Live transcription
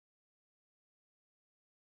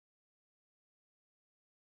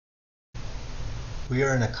We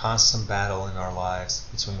are in a constant battle in our lives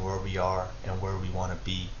between where we are and where we want to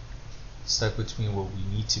be, stuck between what we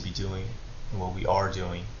need to be doing and what we are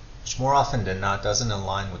doing, which more often than not doesn't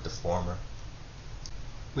align with the former.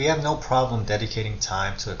 We have no problem dedicating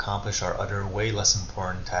time to accomplish our other way less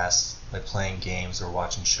important tasks like playing games or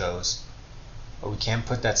watching shows, but we can't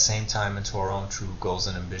put that same time into our own true goals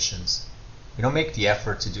and ambitions. We don't make the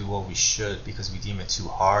effort to do what we should because we deem it too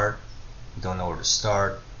hard, we don't know where to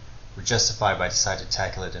start, we're justified by deciding to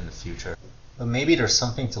tackle it in the future. But maybe there's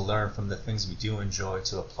something to learn from the things we do enjoy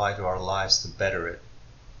to apply to our lives to better it.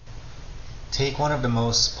 Take one of the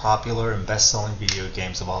most popular and best-selling video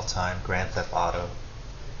games of all time, Grand Theft Auto.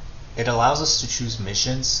 It allows us to choose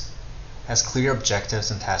missions, has clear objectives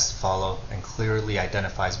and tasks to follow, and clearly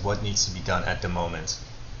identifies what needs to be done at the moment.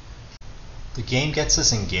 The game gets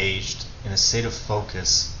us engaged in a state of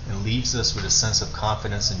focus and leaves us with a sense of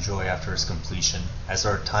confidence and joy after its completion, as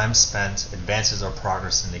our time spent advances our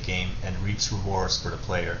progress in the game and reaps rewards for the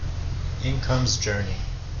player. In comes Journey,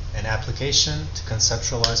 an application to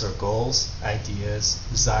conceptualize our goals, ideas,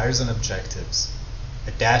 desires, and objectives.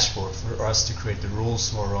 A dashboard for us to create the rules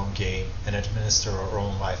to our own game and administer our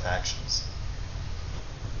own life actions.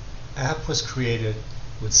 App was created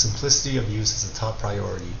with simplicity of use as a top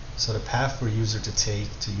priority, so the path for a user to take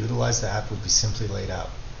to utilize the app would be simply laid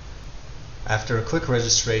out. After a quick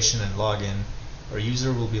registration and login, our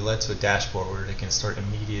user will be led to a dashboard where they can start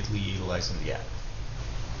immediately utilizing the app.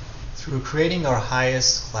 Through creating our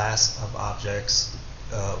highest class of objects,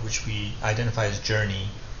 which we identify as Journey,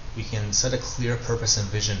 we can set a clear purpose and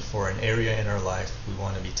vision for an area in our life we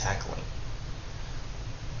want to be tackling.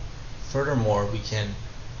 Furthermore, we can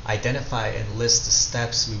identify and list the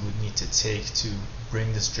steps we would need to take to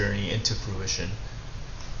bring this journey into fruition.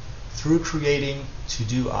 Through creating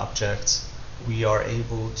to-do objects, we are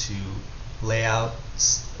able to lay out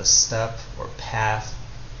a step or path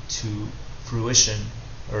to fruition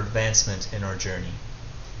or advancement in our journey.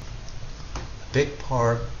 A big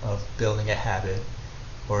part of building a habit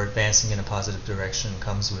or advancing in a positive direction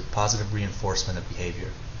comes with positive reinforcement of behavior.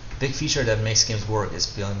 A big feature that makes games work is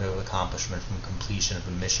feeling of accomplishment from completion of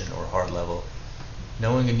a mission or hard level.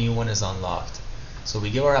 Knowing a new one is unlocked. So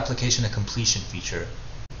we give our application a completion feature.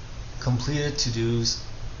 Completed to-dos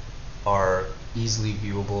are easily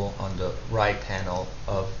viewable on the right panel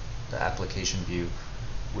of the application view,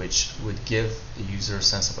 which would give the user a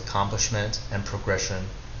sense of accomplishment and progression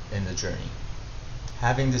in the journey.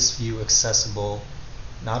 Having this view accessible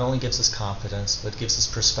not only gives us confidence, but gives us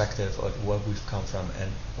perspective of what we've come from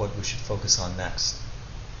and what we should focus on next.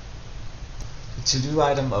 The to-do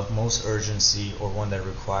item of most urgency, or one that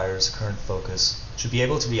requires current focus, should be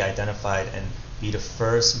able to be identified and be the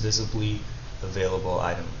first visibly available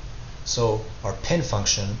item. So our pin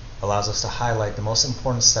function allows us to highlight the most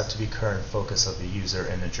important step to be current focus of the user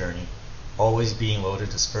in the journey, always being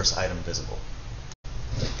loaded as first item visible.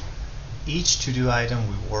 Each to-do item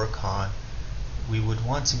we work on, we would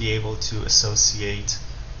want to be able to associate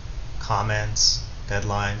comments,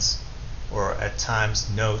 deadlines, or at times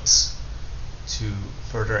notes to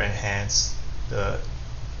further enhance the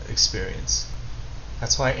experience.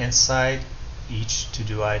 That's why inside each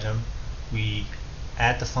to-do item we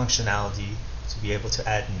add the functionality to be able to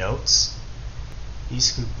add notes.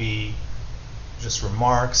 These could be just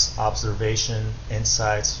remarks, observation,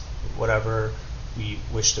 insights, whatever we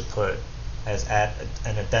wish to put as add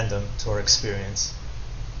an addendum to our experience.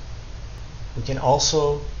 We can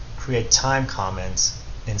also create time comments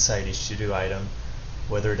inside each to-do item,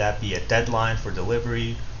 whether that be a deadline for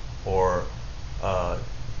delivery or a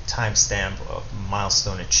timestamp of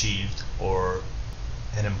milestone achieved or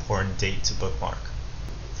an important date to bookmark.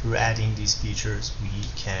 Through adding these features, we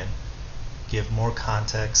can give more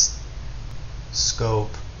context,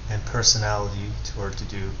 scope, and personality to our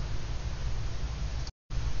to-do.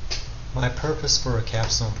 My purpose for a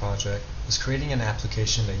capstone project is creating an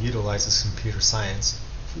application that utilizes computer science,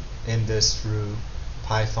 in this through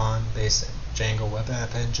Python-based Django web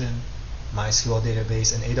app engine, MySQL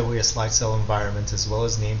database, and AWS Lightsail environment, as well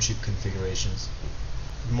as Namecheap configurations.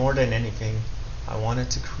 More than anything, I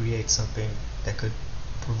wanted to create something that could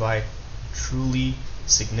provide truly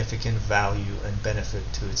significant value and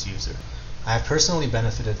benefit to its user. I have personally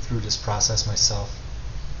benefited through this process myself.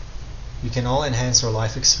 We can all enhance our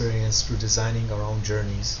life experience through designing our own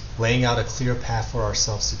journeys, laying out a clear path for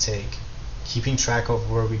ourselves to take, keeping track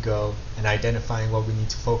of where we go, and identifying what we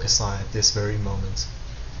need to focus on at this very moment.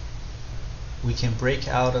 We can break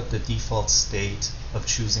out of the default state of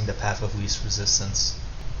choosing the path of least resistance.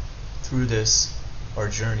 Through this, our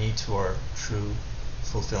journey to our true,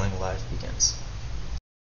 fulfilling life begins.